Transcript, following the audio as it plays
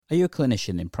Are you a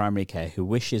clinician in primary care who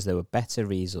wishes there were better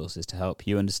resources to help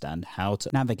you understand how to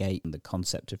navigate the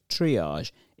concept of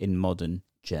triage in modern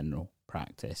general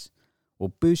practice?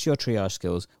 We'll boost your triage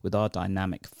skills with our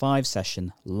dynamic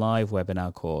 5-session live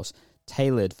webinar course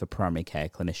tailored for primary care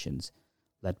clinicians.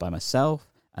 Led by myself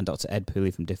and Dr. Ed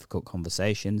Pooley from Difficult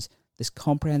Conversations, this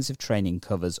comprehensive training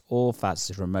covers all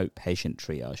facets of remote patient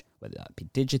triage, whether that be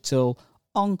digital,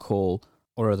 on-call,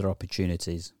 or other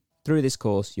opportunities. Through this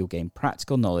course, you'll gain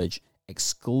practical knowledge,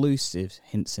 exclusive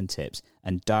hints and tips,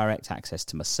 and direct access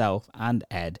to myself and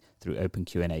Ed through open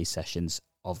Q&A sessions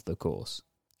of the course.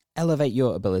 Elevate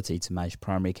your ability to manage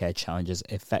primary care challenges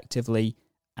effectively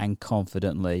and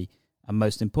confidently, and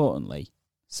most importantly,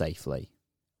 safely.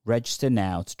 Register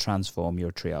now to transform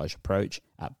your triage approach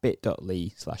at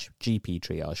bit.ly/GP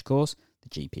triage course, the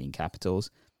GP in capitals,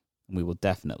 and we will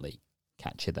definitely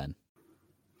catch you then.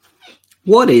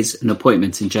 What is an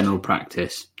appointment in general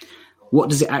practice?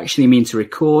 What does it actually mean to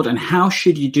record, and how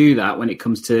should you do that when it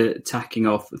comes to tacking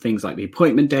off things like the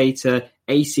appointment data,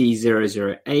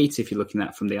 AC008 if you're looking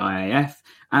at from the IAF,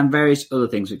 and various other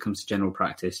things when it comes to general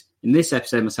practice? In this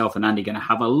episode, myself and Andy are going to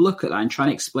have a look at that and try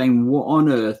and explain what on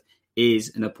earth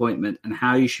is an appointment and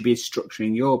how you should be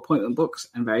structuring your appointment books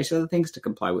and various other things to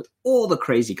comply with all the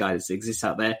crazy guidance that exists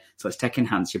out there. So let's tech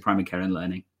enhance your primary care and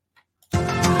learning.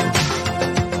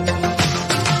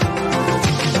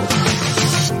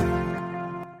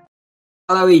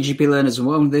 Hello, EGP learners, and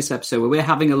welcome to this episode where we're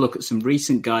having a look at some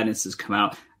recent guidance that's come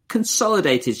out,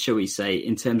 consolidated, shall we say,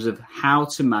 in terms of how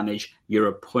to manage your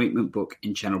appointment book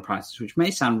in general practice, which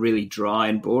may sound really dry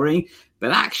and boring,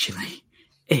 but actually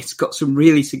it's got some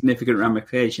really significant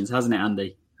ramifications, hasn't it,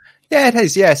 Andy? Yeah, it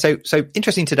is. Yeah. So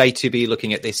interesting today to be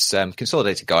looking at this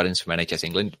consolidated guidance from NHS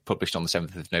England, published on the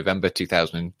 7th of November,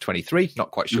 2023.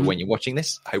 Not quite sure when you're watching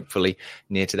this, hopefully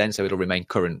near to then, so it'll remain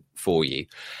current for you.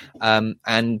 I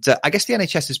guess the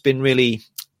NHS has been really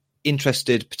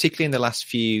interested, particularly in the last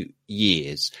few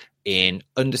years, in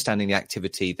understanding the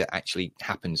activity that actually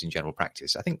happens in general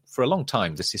practice. I think for a long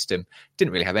time, the system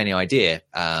didn't really have any idea,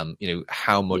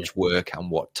 how much work and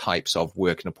what types of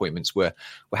work and appointments were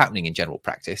happening in general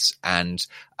practice. And,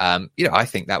 I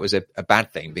think that was a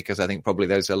bad thing, because I think probably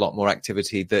there's a lot more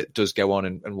activity that does go on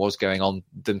and was going on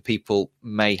than people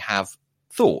may have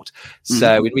thought.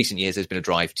 So in recent years, there's been a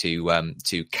drive to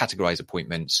categorize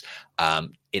appointments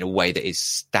in a way that is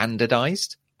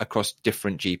standardized across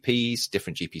different GPs,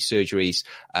 different GP surgeries,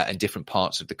 and different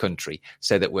parts of the country,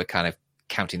 so that we're kind of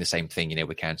counting the same thing.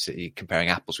 We're comparing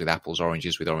apples with apples,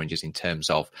 oranges with oranges in terms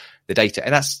of the data.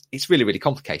 And it's really, really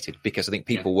complicated, because I think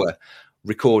people were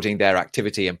recording their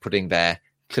activity and putting their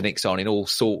clinics on in all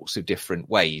sorts of different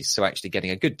ways. So actually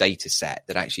getting a good data set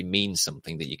that actually means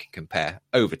something that you can compare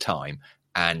over time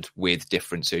and with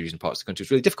different surgeries and parts of the country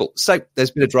is really difficult. So there's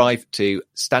been a drive to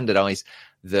standardize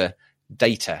the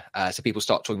data. So people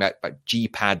start talking about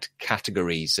GPAD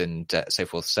categories and so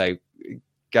forth. So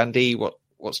Gandhi,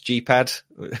 what's GPAD?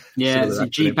 Yeah, so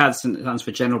GPAD stands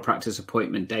for General Practice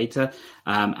Appointment Data,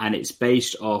 and it's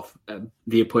based off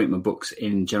the appointment books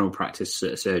in general practice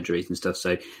surgeries and stuff.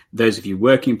 So those of you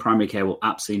working in primary care will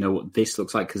absolutely know what this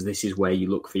looks like, because this is where you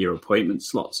look for your appointment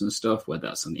slots and stuff, whether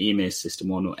that's on EMIS, System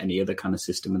 1 or any other kind of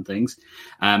system and things.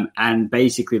 And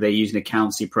basically they use an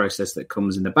accountancy process that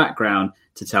comes in the background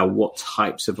to tell what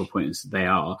types of appointments they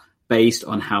are, based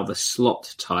on how the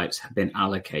slot types have been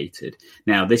allocated.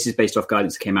 Now, this is based off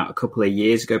guidance that came out a couple of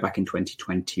years ago, back in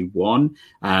 2021.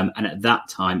 And at that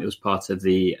time, it was part of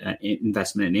the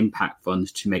investment and impact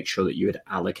funds to make sure that you had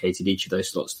allocated each of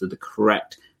those slots to the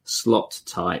correct slot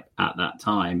type at that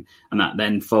time. And that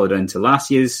then followed into last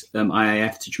year's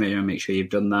IAF to make sure you've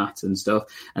done that and stuff.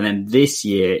 And then this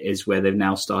year is where they've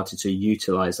now started to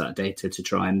utilize that data to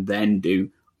try and then do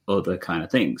other kind of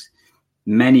things.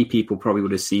 Many people probably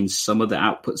would have seen some of the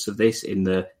outputs of this in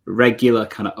the regular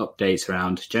kind of updates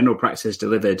around general practice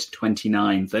delivered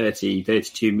 29, 30,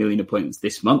 32 million appointments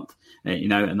this month,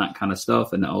 and that kind of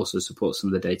stuff. And that also supports some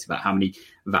of the data about how many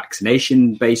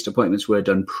vaccination-based appointments were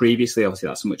done previously. Obviously,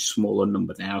 that's a much smaller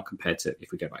number now compared to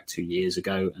if we go back 2 years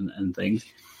ago and things.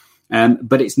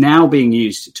 But it's now being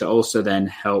used to also then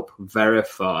help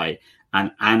verify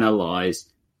and analyze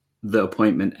the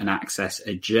appointment and access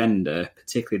agenda,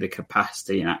 particularly the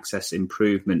capacity and access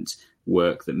improvement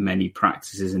work that many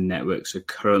practices and networks are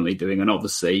currently doing. And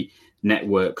obviously,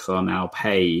 networks are now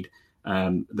paid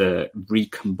the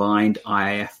recombined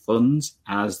IAF funds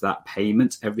as that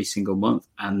payment every single month,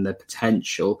 and the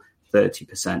potential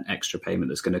 30% extra payment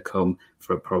that's going to come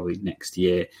for probably next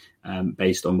year,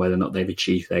 based on whether or not they've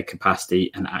achieved their capacity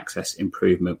and access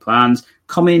improvement plans,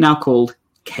 commonly now called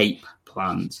CAPE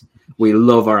plans. We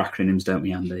love our acronyms, don't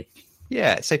we, Andy?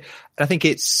 Yeah, so I think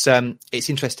it's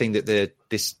interesting that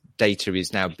this data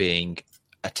is now being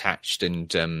attached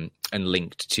and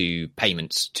linked to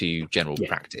payments to general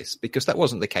practice, because that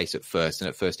wasn't the case at first. And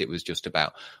at first, it was just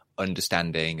about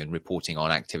understanding and reporting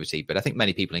on activity. But I think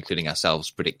many people, including ourselves,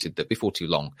 predicted that before too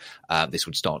long, this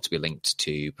would start to be linked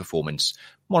to performance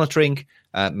monitoring,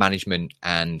 management,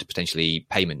 and potentially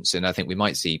payments. And I think we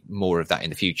might see more of that in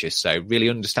the future. So really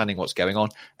understanding what's going on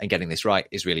and getting this right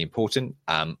is really important.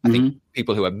 I think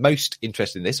people who are most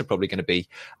interested in this are probably going to be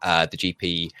the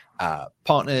GP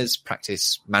partners,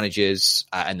 practice managers,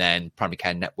 and then primary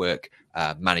care network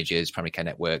managers, primary care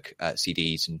network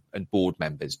CDs, and board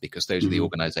members, because those are the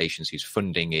organizations whose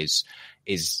funding is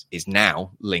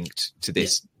now linked to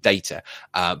this data.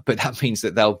 But that means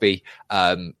that they'll be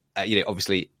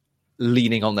obviously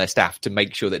leaning on their staff to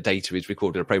make sure that data is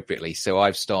recorded appropriately. So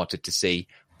I've started to see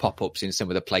pop-ups in some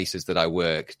of the places that I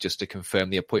work just to confirm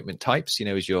the appointment types.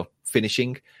 As you're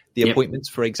finishing the appointments,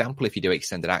 for example, if you do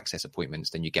extended access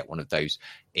appointments, then you get one of those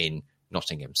in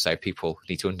Nottingham. So people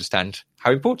need to understand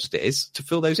how important it is to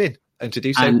fill those in and to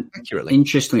do so accurately.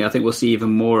 Interestingly, I think we'll see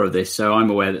even more of this. So I'm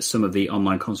aware that some of the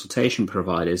online consultation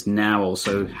providers now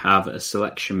also have a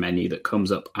selection menu that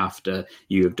comes up after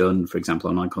you have done, for example,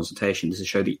 online consultation, to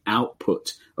show the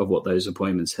output of what those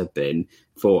appointments have been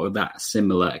for that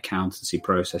similar accountancy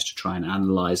process to try and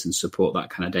analyze and support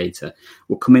that kind of data.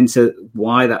 We'll come into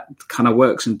why that kind of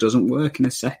works and doesn't work in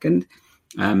a second.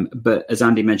 But as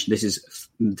Andy mentioned, this is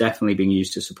definitely being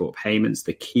used to support payments.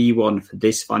 The key one for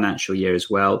this financial year as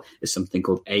well is something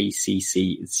called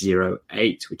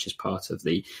ACC08, which is part of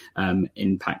the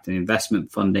impact and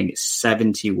investment funding. It's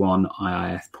 71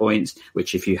 IIF points,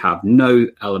 which if you have no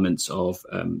elements of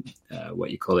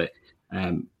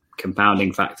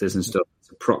compounding factors and stuff, it's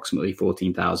approximately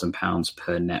 £14,000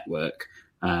 per network,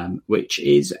 which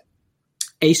is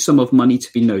a sum of money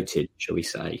to be noted, shall we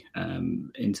say,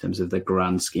 in terms of the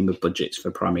grand scheme of budgets for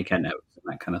primary care networks and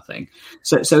that kind of thing.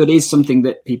 So it is something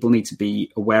that people need to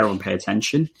be aware of and pay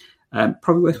attention.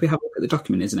 Probably worth we have a look at the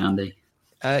document, isn't it, Andy?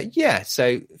 So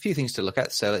a few things to look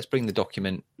at. So let's bring the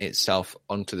document itself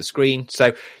onto the screen.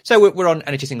 So we're on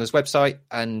NHS England's website,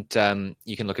 and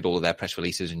you can look at all of their press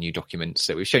releases and new documents.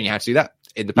 So we've shown you how to do that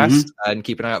in the past, and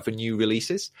keep an eye out for new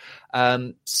releases.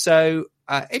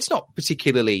 It's not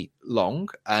particularly long,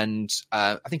 and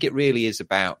I think it really is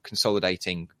about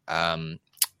consolidating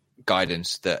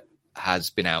guidance that has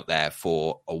been out there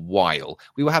for a while.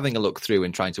 We were having a look through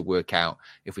and trying to work out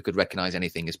if we could recognise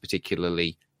anything as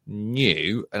particularly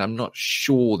new, and I'm not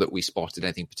sure that we spotted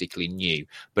anything particularly new,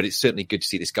 but it's certainly good to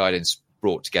see this guidance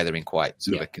brought together in quite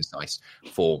sort of a concise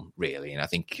form, really. And I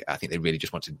think they really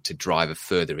just wanted to drive a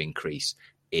further increase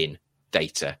in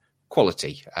data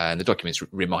quality. And the document's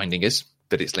reminding us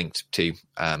that it's linked to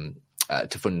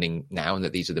funding now, and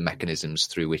that these are the mechanisms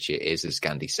through which it is, as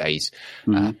Gandhi says,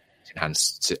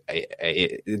 enhanced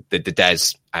the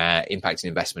DES Impact and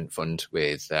Investment Fund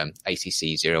with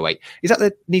ACC08. Is that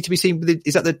the need to be seen?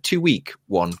 Is that the 2-week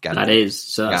one, Gandhi? That is.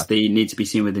 So that's the need to be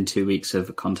seen within 2 weeks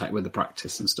of contact with the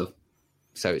practice and stuff.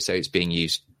 So it's being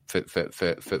used for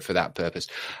that purpose.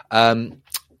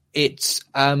 It's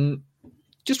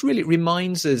just really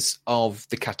reminds us of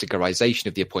the categorization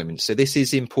of the appointments. So this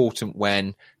is important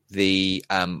when the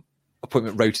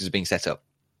appointment rotas are being set up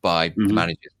by the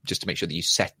managers, just to make sure that you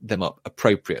set them up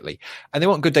appropriately. And they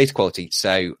want good data quality.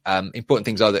 So important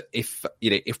things are that if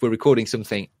we're recording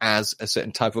something as a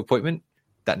certain type of appointment,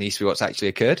 that needs to be what's actually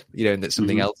occurred, and that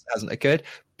something else hasn't occurred,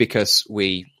 because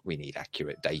we need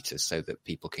accurate data so that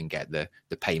people can get the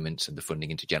payments and the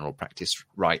funding into general practice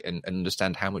right, and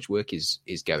understand how much work is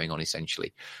going on,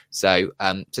 essentially. So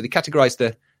they categorize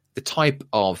the type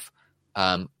of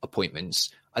appointments.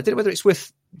 I don't know whether it's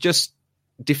worth just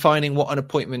defining what an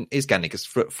appointment is, Gandhi, because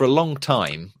for a long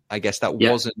time, I guess that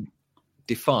wasn't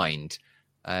defined.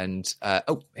 And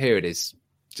here it is.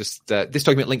 Just this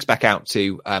document links back out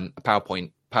to a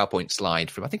PowerPoint slide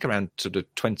from, I think, around sort of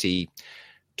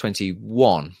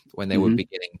 2021, when they were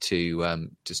beginning to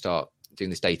start doing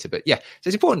this data. But so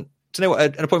it's important to know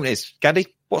what an appointment is. Gandhi,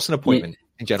 what's an appointment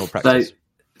in general practice? So,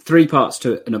 3 parts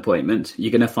to an appointment. You're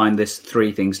going to find this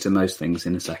 3 things to most things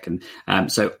in a second.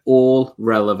 So all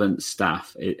relevant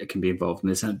staff it can be involved in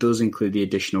this, and it does include the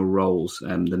additional roles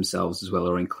themselves as well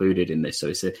are included in this. So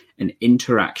it's an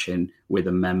interaction with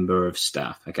a member of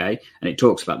staff, okay? And it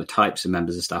talks about the types of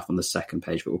members of staff on the second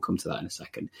page, but we'll come to that in a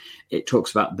second. It talks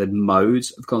about the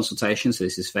modes of consultation. So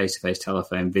this is face-to-face,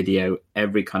 telephone, video,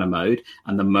 every kind of mode.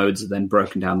 And the modes are then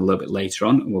broken down a little bit later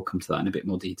on, and we'll come to that in a bit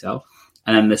more detail.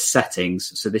 And then the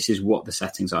settings. So this is what the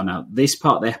settings are now. This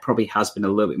part, there probably has been a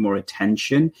little bit more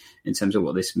attention in terms of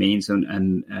what this means.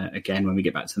 And again, when we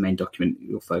get back to the main document,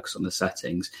 you'll focus on the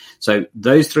settings. So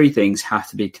those three things have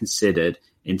to be considered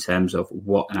in terms of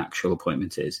what an actual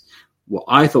appointment is. What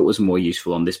I thought was more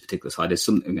useful on this particular slide is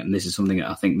something, and this is something that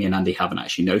I think me and Andy haven't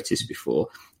actually noticed before,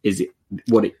 is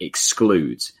what it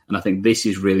excludes. And I think this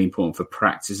is really important for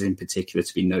practice in particular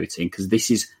to be noting, because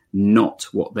this is not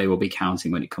what they will be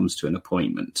counting when it comes to an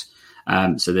appointment.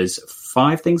 So there's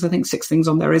 6 things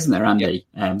on there, isn't there, Andy?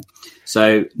 Yeah.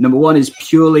 So number 1 is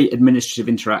purely administrative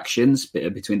interactions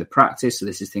between the practice. So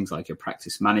this is things like your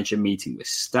practice manager meeting with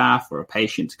staff or a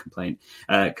patient to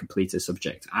complete a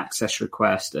subject access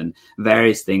request and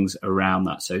various things around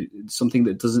that. So something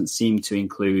that doesn't seem to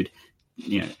include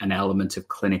an element of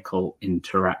clinical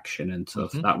interaction and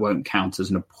stuff. That won't count as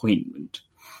an appointment.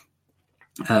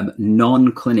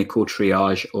 Non-clinical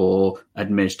triage or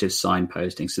administrative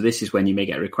signposting. So this is when you may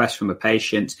get a request from a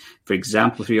patient, for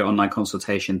example, through your online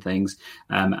consultation things,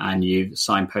 and you've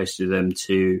signposted them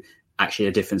to actually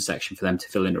a different section for them to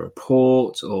fill in a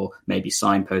report, or maybe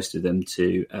signposted them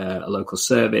to a local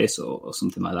service or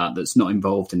something like that that's not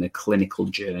involved in a clinical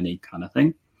journey kind of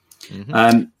thing.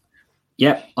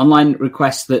 Online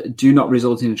requests that do not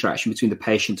result in interaction between the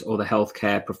patient or the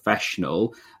healthcare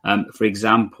professional. For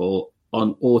example,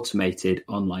 on automated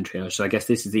online triage. So I guess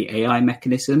this is the AI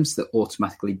mechanisms that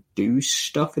automatically do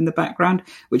stuff in the background,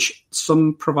 which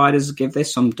some providers give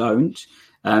this, some don't.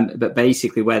 But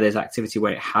basically where there's activity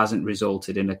where it hasn't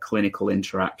resulted in a clinical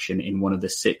interaction in one of the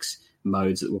 6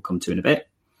 modes that we'll come to in a bit.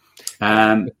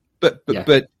 But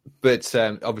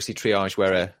obviously triage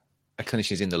where a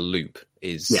clinician is in the loop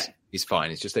is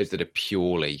fine. It's just those that are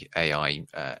purely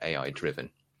AI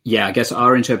driven. Yeah, I guess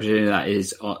our interpretation of that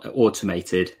is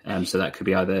automated. So that could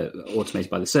be either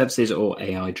automated by the services or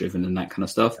AI driven and that kind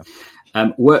of stuff.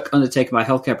 Work undertaken by a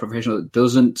healthcare professional that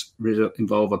doesn't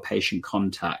involve a patient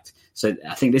contact. So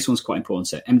I think this one's quite important.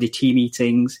 So MDT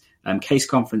meetings, case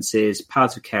conferences,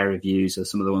 palliative care reviews are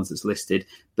some of the ones that's listed.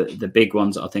 But the big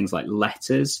ones are things like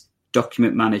letters,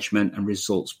 document management and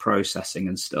results processing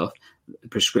and stuff.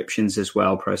 Prescriptions as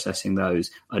well, processing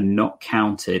those are not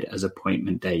counted as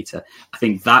appointment data. I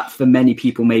think that for many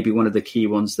people may be one of the key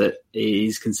ones that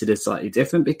is considered slightly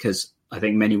different, because I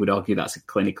think many would argue that's a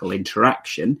clinical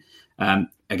interaction. I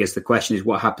guess the question is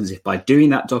what happens if by doing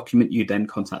that document you then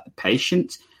contact the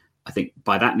patient? I think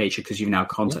by that nature, because you've now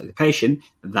contacted the patient,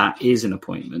 that is an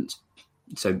appointment.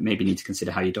 So maybe you need to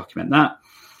consider how you document that.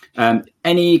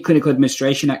 Any clinical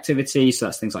administration activity, so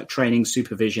that's things like training,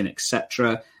 supervision,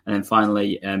 etc. And then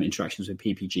finally, interactions with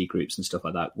PPG groups and stuff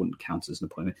like that wouldn't count as an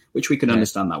appointment, which we can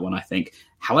understand that one, I think.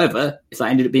 However, if that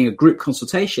ended up being a group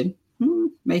consultation,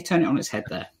 may turn it on its head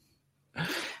there.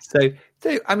 So,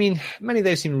 I mean, many of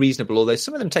those seem reasonable, although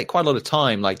some of them take quite a lot of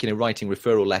time, like, writing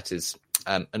referral letters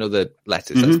and other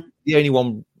letters. That's the only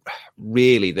one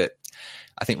really that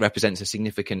I think represents a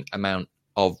significant amount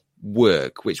of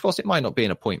work, which, whilst it might not be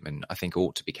an appointment, I think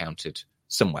ought to be counted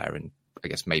somewhere, and I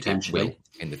guess maybe it will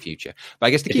in the future. But I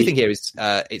guess the key thing here is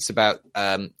it's about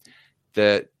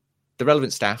the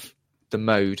relevant staff, the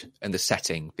mode, and the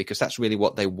setting, because that's really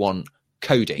what they want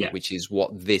coding, which is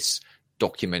what this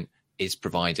document is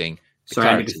providing. Sorry,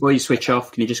 Andy, before you switch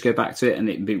off, can you just go back to it? And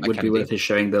it would be worth us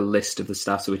showing the list of the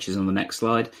staff, which is on the next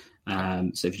slide.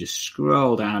 So if you just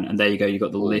scroll down, and there you go, you've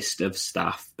got the list of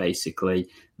staff basically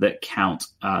that count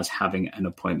as having an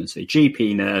appointment. So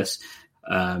GP, nurse,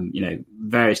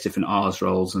 various different R's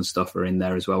roles and stuff are in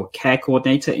there as well. Care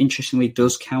coordinator, interestingly,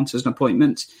 does count as an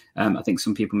appointment. I think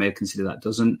some people may have considered that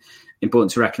doesn't.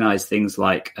 Important to recognize things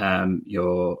like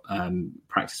your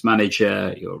practice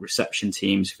manager, your reception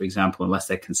teams, for example, unless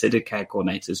they're considered care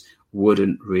coordinators,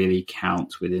 wouldn't really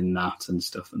count within that and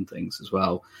stuff and things as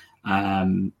well.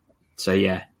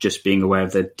 So, just being aware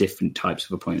of the different types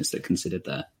of appointments that are considered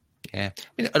there. Yeah.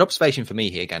 I mean, an observation for me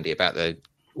here, Gandhi, about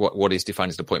what is defined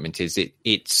as an appointment is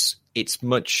it's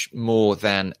much more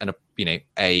than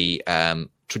a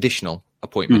traditional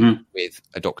appointment with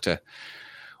a doctor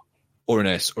or a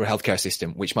nurse or a healthcare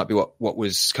assistant, which might be what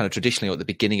was kind of traditionally at the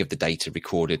beginning of the data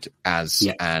recorded as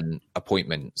an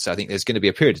appointment. So I think there's going to be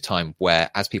a period of time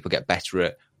where, as people get better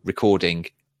at recording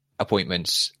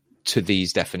appointments to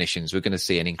these definitions, we're going to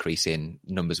see an increase in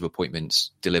numbers of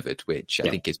appointments delivered, which I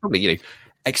think is probably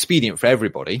expedient for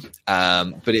everybody,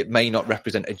 but it may not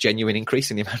represent a genuine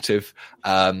increase in the amount of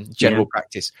general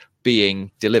practice being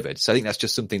delivered. So I think that's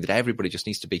just something that everybody just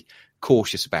needs to be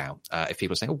cautious about. If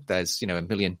people are saying, there's 1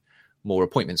 million more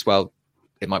appointments, well,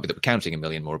 it might be that we're counting 1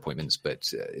 million more appointments,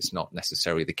 but it's not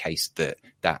necessarily the case that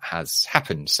that has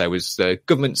happened. So as the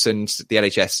governments and the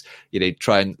NHS,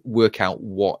 try and work out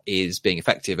what is being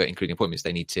effective at including appointments,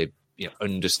 they need to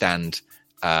understand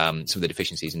some of the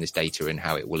deficiencies in this data and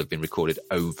how it will have been recorded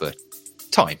over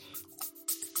time.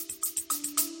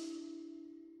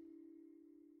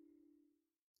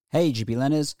 Hey EGP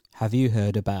learners, have you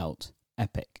heard about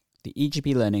EPIC, the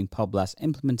EGP Learning PODBLAST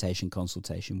implementation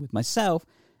consultation with myself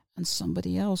and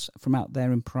somebody else from out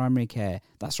there in primary care?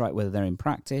 That's right, whether they're in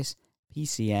practice,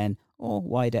 PCN or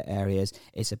wider areas,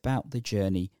 it's about the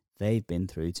journey they've been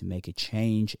through to make a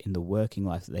change in the working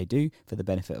life that they do for the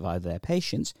benefit of either their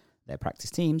patients, their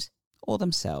practice teams or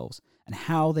themselves, and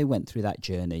how they went through that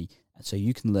journey so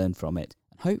you can learn from it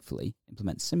and hopefully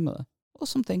implement similar or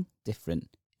something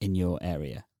different in your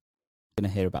area. You're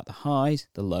going to hear about the highs,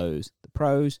 the lows, the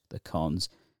pros, the cons,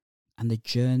 and the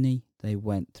journey they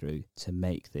went through to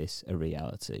make this a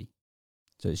reality.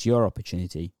 So it's your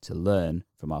opportunity to learn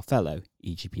from our fellow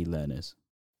EGP learners.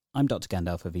 I'm Dr.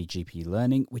 Gandalf of EGP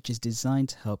Learning, which is designed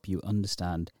to help you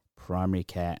understand primary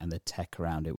care and the tech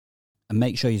around it. And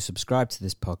make sure you subscribe to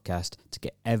this podcast to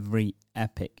get every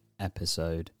EPIC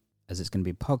episode, as it's going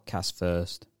to be podcast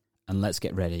first. And let's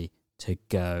get ready to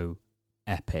go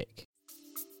EPIC.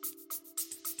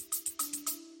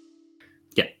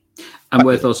 And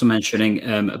worth also mentioning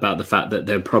about the fact that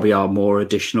there probably are more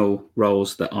additional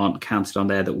roles that aren't counted on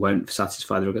there that won't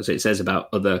satisfy the requirements. So it says about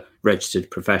other registered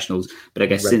professionals, but I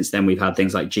guess since then we've had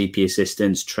things like GP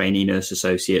assistants, trainee nurse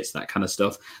associates, that kind of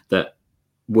stuff that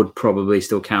would probably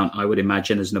still count, I would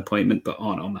imagine, as an appointment, but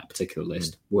aren't on that particular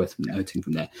list. Worth noting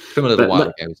from there. From a little while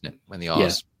ago, isn't it, when the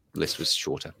R's list was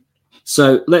shorter.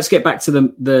 So let's get back to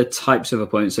the types of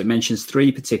appointments. So it mentions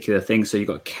 3 particular things. So you've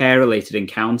got care-related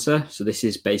encounter. So this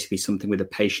is basically something with a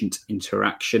patient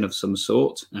interaction of some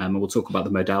sort. And we'll talk about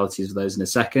the modalities of those in a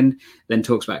second. Then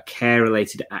talks about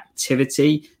care-related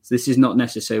activity. So this is not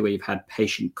necessarily where you've had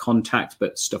patient contact,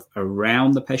 but stuff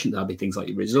around the patient. There'll be things like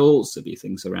your results. There'll be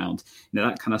things around,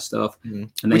 that kind of stuff. Mm-hmm.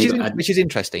 And then which is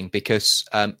interesting because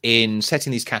in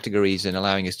setting these categories and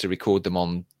allowing us to record them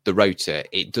on the rota,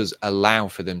 it does allow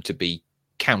for them to be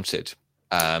counted,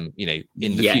 in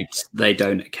the future. They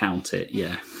don't count it, Well,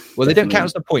 definitely. They don't count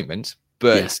as an appointment,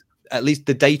 but at least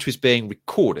the data is being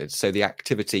recorded, so the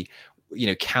activity,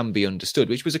 can be understood,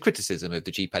 which was a criticism of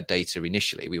the GPAD data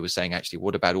initially. We were saying, actually,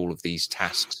 what about all of these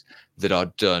tasks that are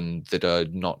done that are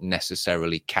not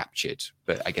necessarily captured?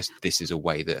 But I guess this is a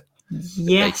way that...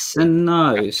 Yes and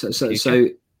no. So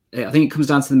I think it comes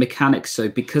down to the mechanics. So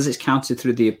because it's counted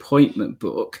through the appointment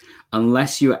book,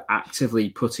 unless you are actively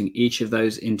putting each of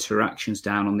those interactions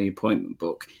down on the appointment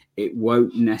book, it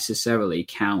won't necessarily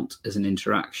count as an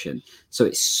interaction. So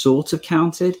it's sort of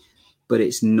counted, but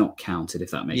it's not counted,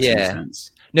 if that makes any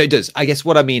sense. No, it does. I guess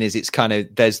what I mean is it's kind of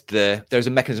there's a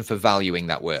mechanism for valuing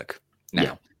that work now.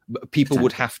 Yeah. People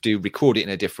would have to record it in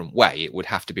a different way. It would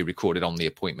have to be recorded on the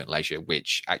appointment ledger,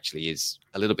 which actually is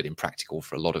a little bit impractical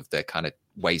for a lot of the kind of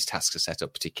ways tasks are set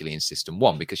up, particularly in System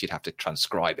 1, because you'd have to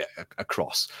transcribe it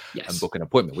across and book an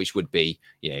appointment, which would be,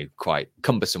 quite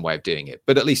cumbersome way of doing it.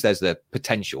 But at least there's the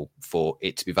potential for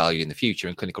it to be valued in the future,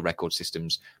 and clinical record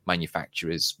systems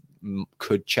manufacturers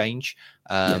could change,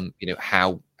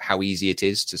 how easy it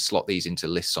is to slot these into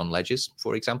lists on ledgers,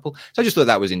 for example. So I just thought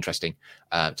that was interesting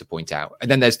to point out.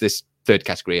 And then there's this third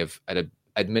category of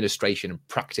administration and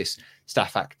practice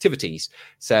staff activities.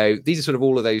 So these are sort of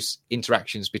all of those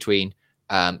interactions between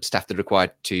staff that are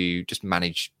required to just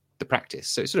manage the practice.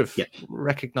 So it's sort of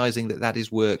recognizing that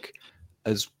is work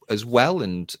as well,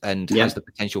 and has the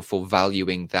potential for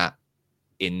valuing that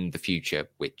in the future,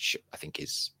 which I think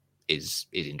is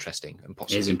interesting and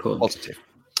possibly positive.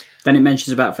 Then it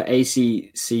mentions about for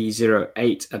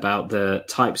ACC08 about the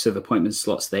types of appointment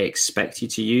slots they expect you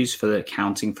to use for the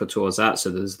accounting for towards that.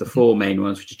 So there's the 4 main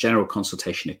ones, which is general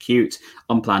consultation acute,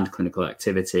 unplanned clinical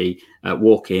activity,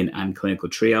 walk-in and clinical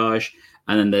triage.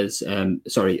 And then there's,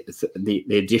 the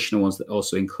additional ones that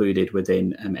also included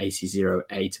within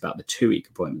AC08 about the 2-week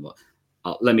appointment lot.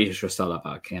 Let me just restart that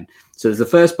back again. So there's the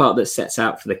first part that sets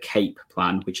out for the CAPE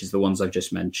plan, which is the ones I've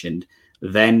just mentioned.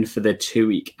 Then for the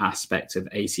 2-week aspect of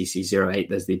ACC08,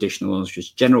 there's the additional ones, which is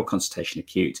general consultation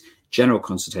acute, general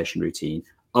consultation routine,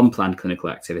 unplanned clinical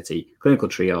activity, clinical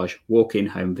triage, walk-in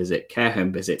home visit, care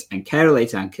home visit, and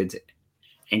care-related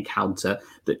encounter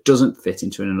that doesn't fit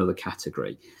into another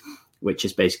category, which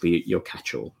is basically your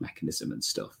catch-all mechanism and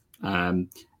stuff.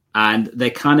 And they're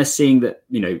kind of seeing that,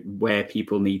 where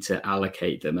people need to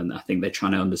allocate them. And I think they're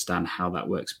trying to understand how that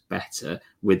works better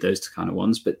with those kind of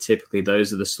ones. But typically,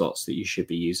 those are the slots that you should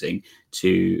be using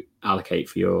to allocate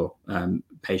for your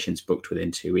patients booked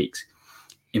within 2 weeks.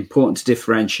 important to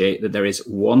differentiate that there is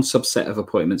one subset of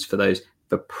appointments for those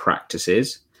for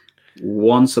practices,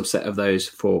 one subset of those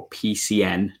for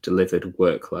PCN delivered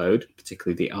workload,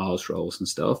 particularly the R's roles and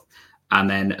stuff. And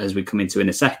then as we come into in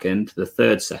a second, the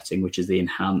third setting, which is the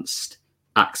enhanced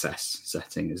access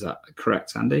setting. Is that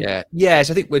correct, Andy? Yeah. Yes,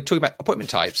 I think we're talking about appointment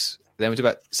types. Then we're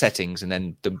talking about settings, and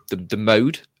then the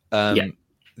mode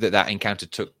that encounter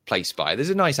took place by. There's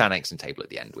a nice annex and table at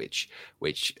the end, which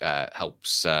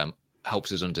helps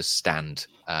us understand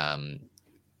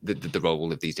the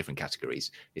role of these different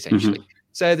categories, essentially. Mm-hmm.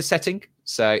 So the setting.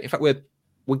 So in fact,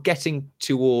 we're getting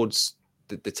towards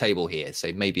the table here.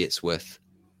 So maybe it's worth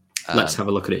let's have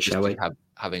a look at it, shall we?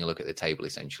 Having a look at the table,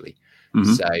 essentially.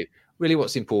 Mm-hmm. So really,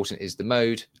 what's important is the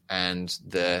mode and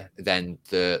then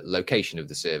the location of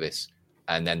the service,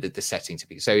 and then the setting to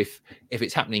be. So if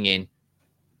it's happening in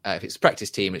if it's a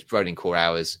practice team, it's providing core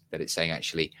hours, that it's saying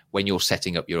actually when you're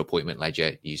setting up your appointment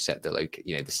ledger, you set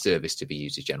the service to be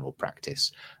used as general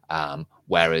practice.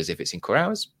 Whereas if it's in core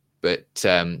hours, but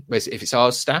if it's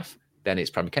our staff, then it's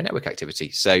primary care network activity.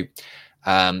 So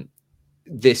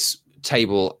this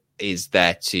table is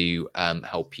there to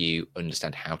help you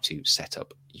understand how to set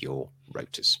up your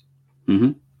rotas.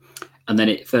 Mm-hmm. And then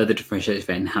it further differentiates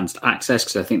for enhanced access,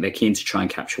 because I think they're keen to try and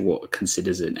capture what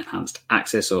considers an enhanced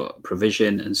access or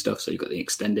provision and stuff. So you've got the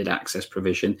extended access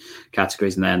provision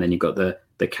categories in there, and then you've got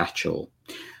the catch-all.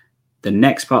 The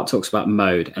next part talks about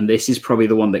mode, and this is probably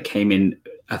the one that came in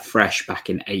afresh back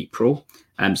in April.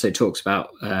 So it talks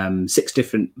about 6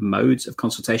 different modes of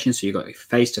consultation. So you've got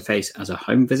face-to-face as a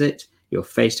home visit, your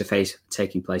face-to-face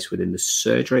taking place within the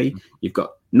surgery. You've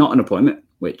got not an appointment,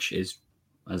 which is,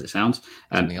 as it sounds,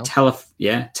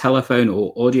 telephone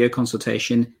or audio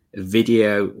consultation,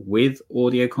 video with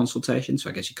audio consultation. So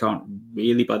I guess you can't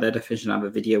really, by their definition, have a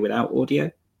video without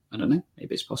audio. I don't know.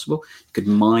 Maybe it's possible. You could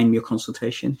mime your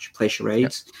consultation, play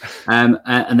charades. Yep.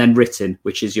 And then written,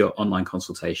 which is your online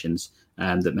consultations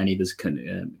that many of us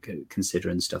can consider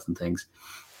and stuff and things.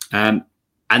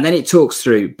 And then it talks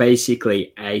through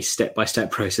basically a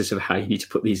step-by-step process of how you need to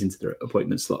put these into the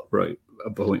appointment slot,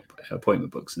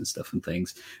 appointment books and stuff and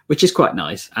things, which is quite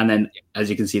nice. And then, as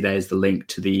you can see, there's the link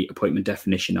to the appointment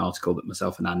definition article that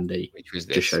myself and Andy just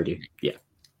showed you. Yeah.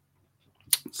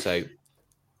 So,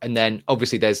 and then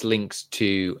obviously there's links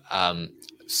to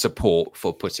support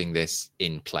for putting this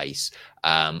in place.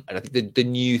 And I think the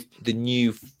new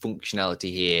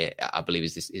functionality here, I believe,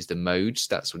 is the modes.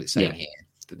 That's what it's saying here.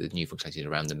 The new functionality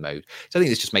around the mode. So I think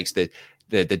this just makes the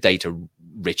data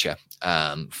richer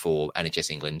for NHS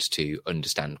England to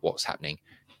understand what's happening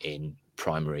in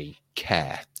primary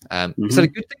care. Is that a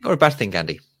good thing or a bad thing,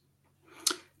 Andy?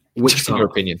 Which part? In your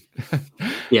opinion?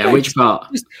 Yeah, which part?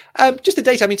 Just the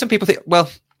data. I mean, some people think, well,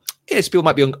 yes, people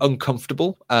might be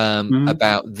uncomfortable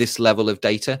about this level of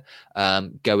data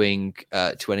going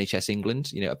to NHS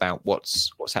England. About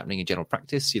what's happening in general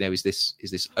practice. Is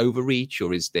this overreach,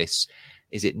 or is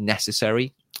it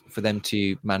necessary for them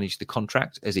to manage the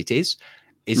contract as it is?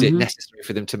 Is it necessary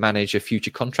for them to manage a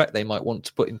future contract they might want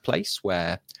to put in place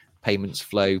where payments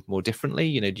flow more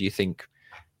differently? Do you think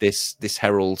this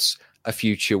heralds a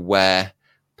future where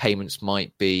payments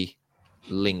might be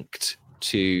linked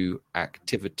to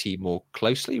activity more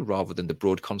closely rather than the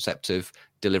broad concept of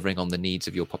delivering on the needs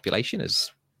of your population,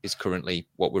 as is currently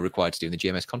what we're required to do in the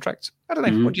GMS contract? I don't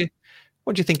know.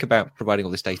 What do you think about providing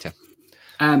all this data?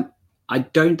 I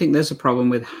don't think there's a problem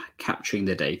with capturing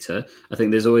the data. I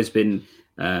think there's always been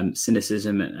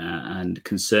cynicism and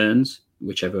concerns,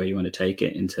 whichever way you want to take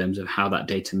it, in terms of how that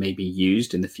data may be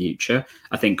used in the future.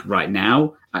 I think right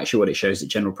now, actually what it shows that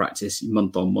general practice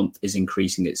month on month is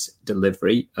increasing its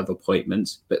delivery of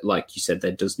appointments. But like you said,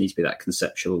 there does need to be that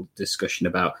conceptual discussion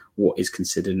about what is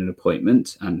considered an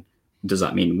appointment. And does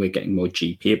that mean we're getting more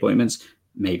GP appointments?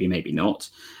 Maybe, maybe not.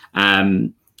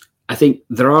 I think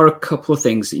there are a couple of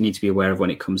things that you need to be aware of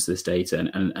when it comes to this data,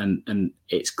 and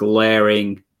it's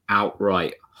glaring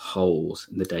outright holes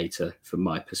in the data from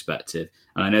my perspective.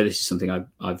 And I know this is something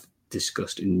I've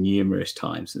discussed in numerous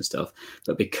times and stuff,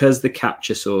 but because the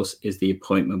capture source is the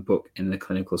appointment book in the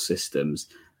clinical systems,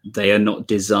 they are not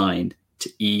designed to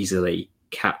easily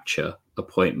capture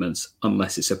appointments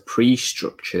unless it's a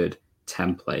pre-structured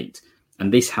template.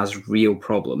 And this has real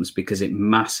problems because it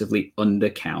massively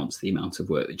undercounts the amount of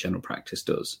work that general practice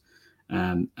does.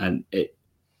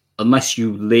 Unless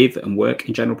you live and work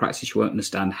in general practice, you won't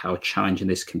understand how challenging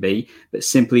this can be. But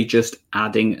simply just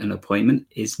adding an appointment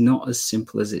is not as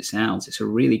simple as it sounds. It's a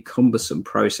really cumbersome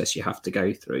process you have to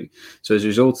go through. So as a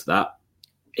result of that,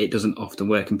 it doesn't often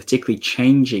work. And particularly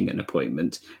changing an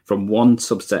appointment from one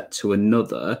subset to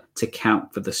another to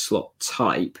count for the slot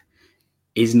type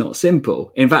is not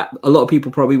simple. In fact, a lot of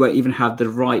people probably won't even have the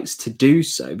rights to do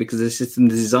so because the system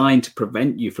is designed to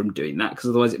prevent you from doing that, because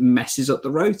otherwise it messes up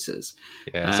the rotors.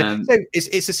 Yeah. So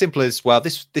it's as simple as, well,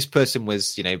 this person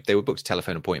was, they were booked a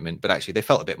telephone appointment, but actually they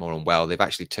felt a bit more unwell. They've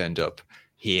actually turned up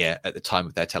here at the time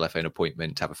of their telephone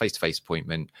appointment to have a face-to-face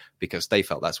appointment because they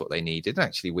felt that's what they needed. And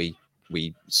actually we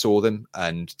saw them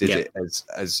and did it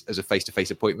as a face-to-face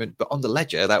appointment, but on the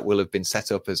ledger that will have been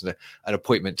set up as an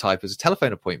appointment type as a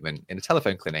telephone appointment in a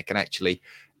telephone clinic. And actually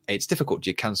it's difficult.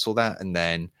 Do you cancel that and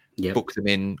then book them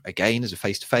in again as a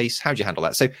face-to-face? How do you handle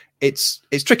that? So it's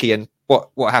tricky. And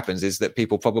what happens is that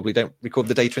people probably don't record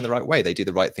the data in the right way. They do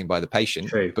the right thing by the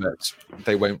patient, but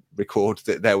they won't record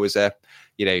that there was a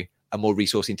more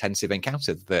resource intensive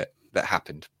encounter that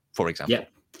happened, for example. Yeah.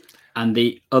 And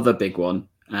the other big one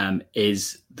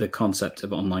is the concept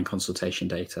of online consultation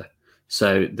data.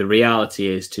 So the reality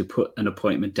is, to put an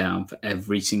appointment down for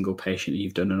every single patient that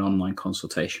you've done an online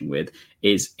consultation with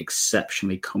is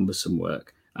exceptionally cumbersome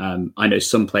work. I know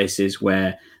some places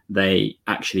where they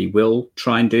actually will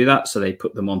try and do that. So they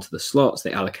put them onto the slots,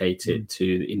 they allocate it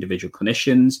to the individual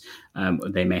clinicians.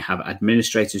 They may have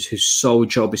administrators whose sole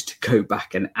job is to go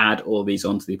back and add all these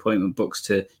onto the appointment books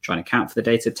to try and account for the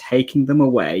data, taking them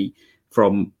away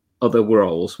from other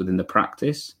roles within the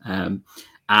practice.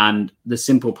 And the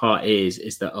simple part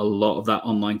is that a lot of that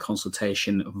online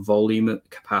consultation volume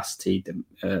capacity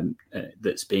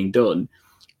that's being done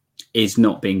is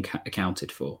not being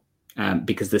accounted for,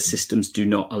 because the systems do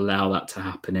not allow that to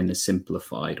happen in a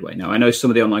simplified way. Now, I know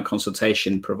some of the online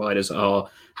consultation providers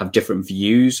have different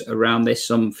views around this.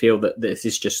 Some feel that this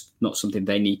is just not something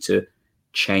they need to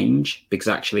change, because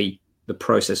actually the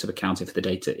process of accounting for the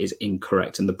data is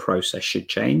incorrect and the process should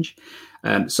change.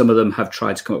 Some of them have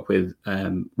tried to come up with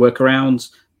workarounds,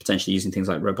 potentially using things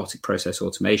like robotic process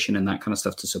automation and that kind of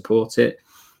stuff to support it.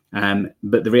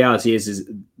 But the reality is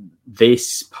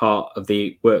this part of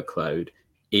the workload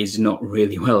is not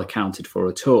really well accounted for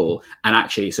at all. And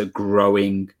actually it's a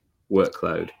growing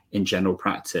workload in general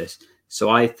practice. So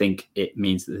I think it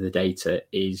means that the data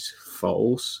is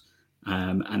false.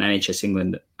 And NHS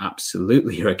England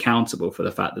absolutely are accountable for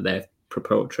the fact that they're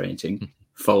perpetrating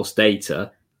false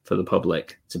data for the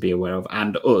public to be aware of,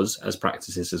 and us as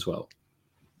practices as well.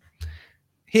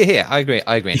 Here, I agree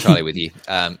entirely with you.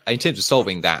 In terms of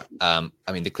solving that,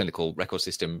 the clinical record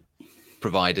system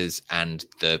providers and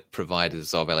the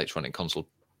providers of electronic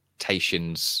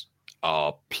consultations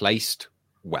are placed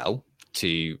well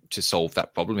to solve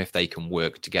that problem if they can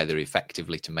work together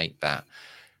effectively to make that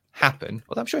happen.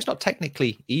 Well, I'm sure it's not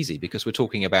technically easy, because we're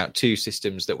talking about two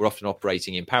systems that were often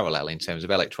operating in parallel in terms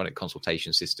of electronic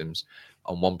consultation systems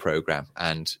on one program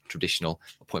and traditional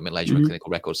appointment ledger and clinical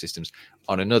record systems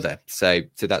on another. So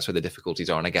that's where the difficulties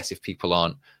are. And I guess if people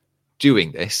aren't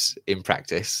doing this in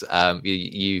practice,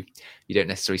 you don't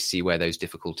necessarily see where those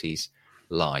difficulties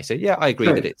lie. So yeah, I agree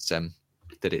that it's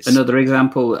another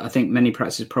example I think many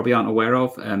practices probably aren't aware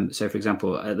of. So for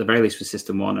example, at the very least for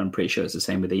System 1, I'm pretty sure it's the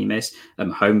same with EMIS,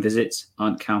 home visits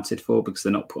aren't counted for because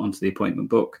they're not put onto the appointment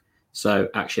book. So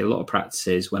actually a lot of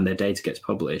practices, when their data gets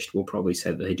published, will probably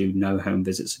say that they do no home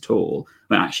visits at all,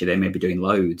 when actually they may be doing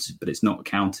loads, but it's not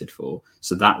accounted for.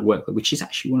 So that work, which is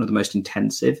actually one of the most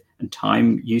intensive and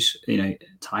time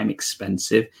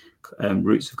expensive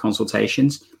routes of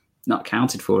consultations, not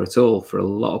accounted for at all for a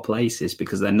lot of places,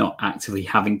 because they're not actively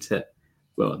they're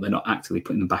not actively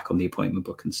putting them back on the appointment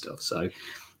book and stuff. So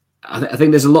I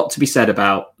think there's a lot to be said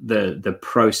about the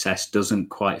process doesn't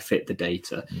quite fit the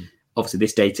data. Obviously,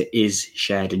 this data is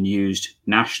shared and used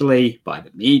nationally by the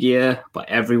media, by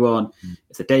everyone.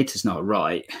 If the data's not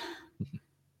right,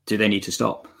 do they need to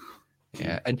stop?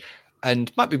 Yeah,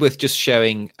 and might be worth just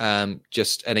showing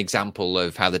just an example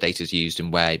of how the data is used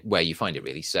and where you find it,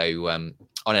 really. So on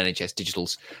NHS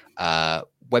Digital's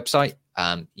website,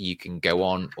 you can go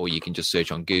on, or you can just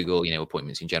search on Google,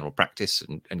 appointments in general practice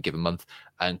and give a month.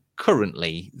 And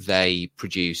currently they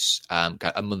produce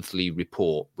a monthly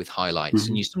report with highlights.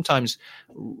 And you sometimes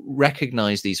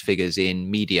recognize these figures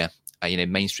in media,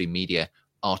 mainstream media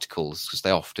articles, because they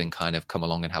often kind of come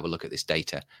along and have a look at this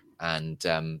data and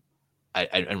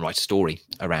write a story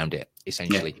around it,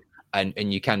 essentially. Yeah.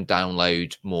 And you can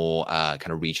download more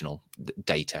kind of regional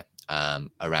data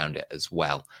around it as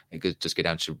well. It could just go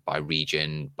down to by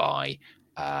region, by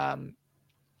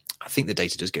I think the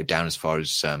data does go down as far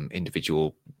as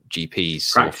individual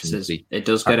GPs. Practices. It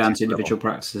does go down to individual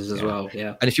practices as well.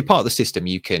 Yeah. And if you're part of the system,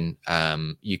 you can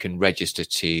register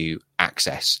to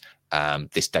access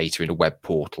this data in a web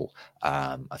portal,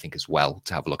 I think, as well,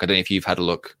 to have a look. I don't know if you've had a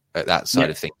look at that side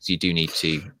of things. You do need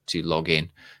to log in,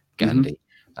 Gandhi.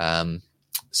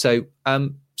 So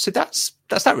that's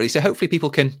that really. So hopefully people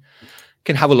can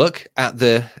have a look at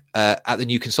the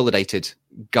new consolidated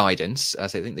guidance.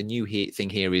 As I think the new thing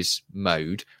here is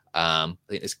mode. I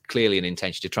think there's clearly an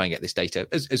intention to try and get this data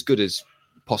as good as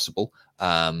possible,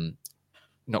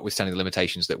 notwithstanding the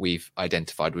limitations that we've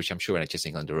identified, which I'm sure NHS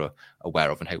England are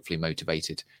aware of and hopefully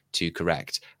motivated to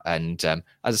correct. And as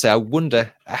I say, I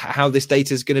wonder how this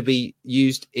data is going to be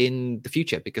used in the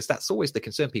future, because that's always the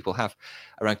concern people have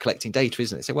around collecting data,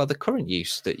 isn't it? So, well, the current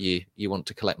use that you want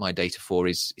to collect my data for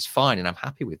is fine, and I'm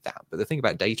happy with that. But the thing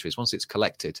about data is once it's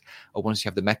collected, or once you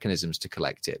have the mechanisms to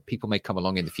collect it, people may come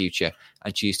along in the future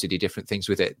and choose to do different things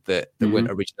with it that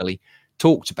weren't originally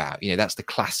talked about. That's the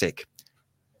classic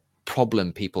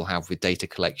problem people have with data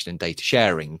collection and data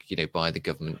sharing, by the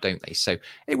government, don't they? So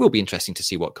it will be interesting to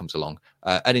see what comes along.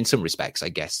 And in some respects, I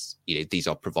guess, these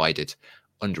are provided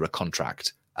under a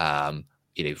contract, from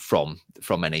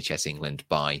NHS England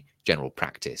by general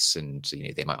practice. And,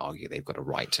 they might argue they've got a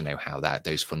right to know how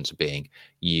those funds are being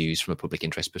used from a public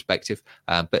interest perspective.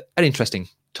 But an interesting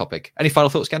topic. Any final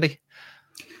thoughts, Candy?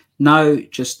 No,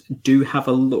 just do have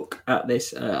a look at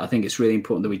this. I think it's really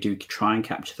important that we do try and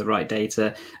capture the right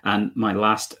data. And my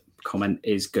last comment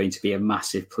is going to be a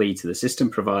massive plea to the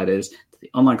system providers, to the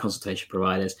online consultation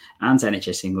providers, and to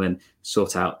NHS England,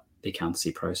 sort out the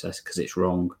accountancy process, because it's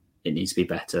wrong. It needs to be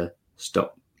better.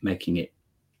 Stop making it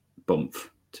bump,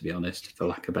 to be honest, for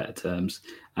lack of better terms.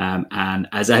 And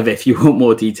as ever, if you want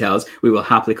more details, we will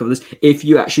happily cover this. If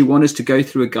you actually want us to go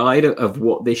through a guide of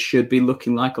what this should be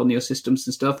looking like on your systems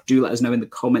and stuff, do let us know in the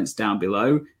comments down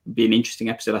below. It'd be an interesting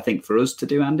episode, I think, for us to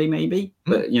do, Andy, maybe.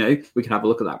 But, we can have a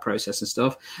look at that process and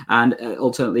stuff. And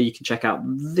alternately, you can check out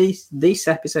this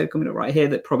episode coming up right here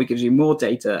that probably gives you more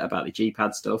data about the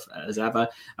GPAD stuff as ever.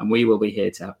 And we will be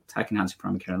here to help enhance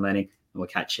primary care and learning. And we'll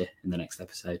catch you in the next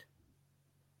episode.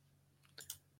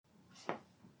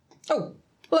 Oh,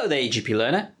 hello there, EGP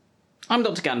learner. I'm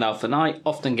Dr. Gandalf, and I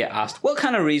often get asked, what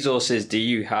kind of resources do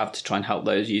you have to try and help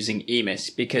those using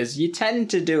EMIS? Because you tend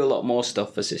to do a lot more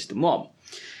stuff for System 1.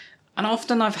 And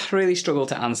often I've really struggled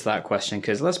to answer that question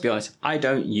because, let's be honest, I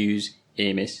don't use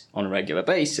EMIS on a regular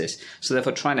basis. So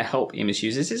therefore trying to help EMIS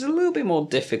users is a little bit more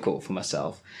difficult for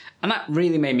myself. And that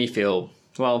really made me feel,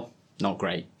 well, not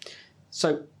great.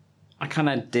 So I kind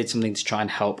of did something to try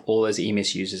and help all those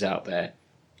EMIS users out there.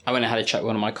 I went and had a chat with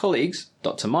one of my colleagues,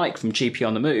 Dr. Mike from GP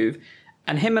on the Move,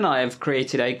 and him and I have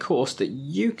created a course that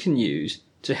you can use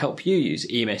to help you use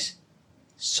EMIS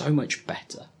so much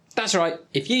better. That's right,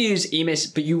 if you use EMIS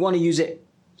but you want to use it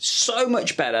so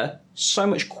much better, so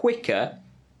much quicker,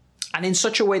 and in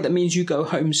such a way that means you go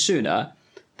home sooner,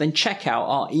 then check out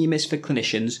our EMIS for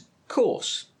Clinicians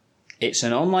course. It's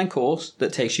an online course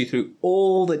that takes you through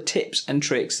all the tips and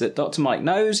tricks that Dr. Mike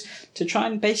knows to try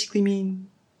and basically mean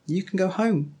you can go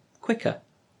home quicker.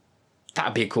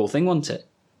 That'd be a cool thing, wouldn't it?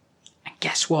 And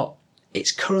guess what?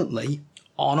 It's currently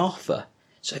on offer.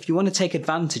 So if you want to take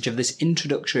advantage of this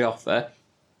introductory offer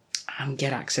and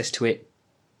get access to it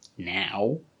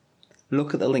now,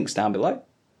 look at the links down below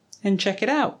and check it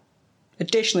out.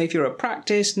 Additionally, if you're a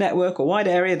practice, network or wide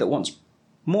area that wants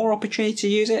more opportunity to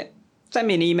use it, send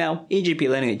me an email,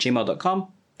 egplearning@gmail.com.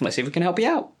 Let's see if we can help you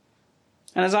out.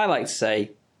 And as I like to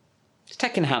say,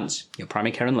 tech enhance your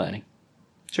primary care and learning.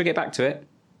 Shall we get back to it?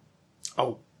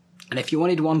 Oh, and if you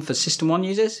wanted one for System 1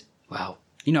 users, well,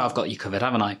 I've got you covered,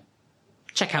 haven't I?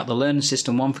 Check out the Learn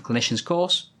System 1 for Clinicians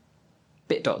course,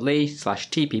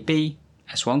 bit.ly/TPP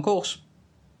S1 course.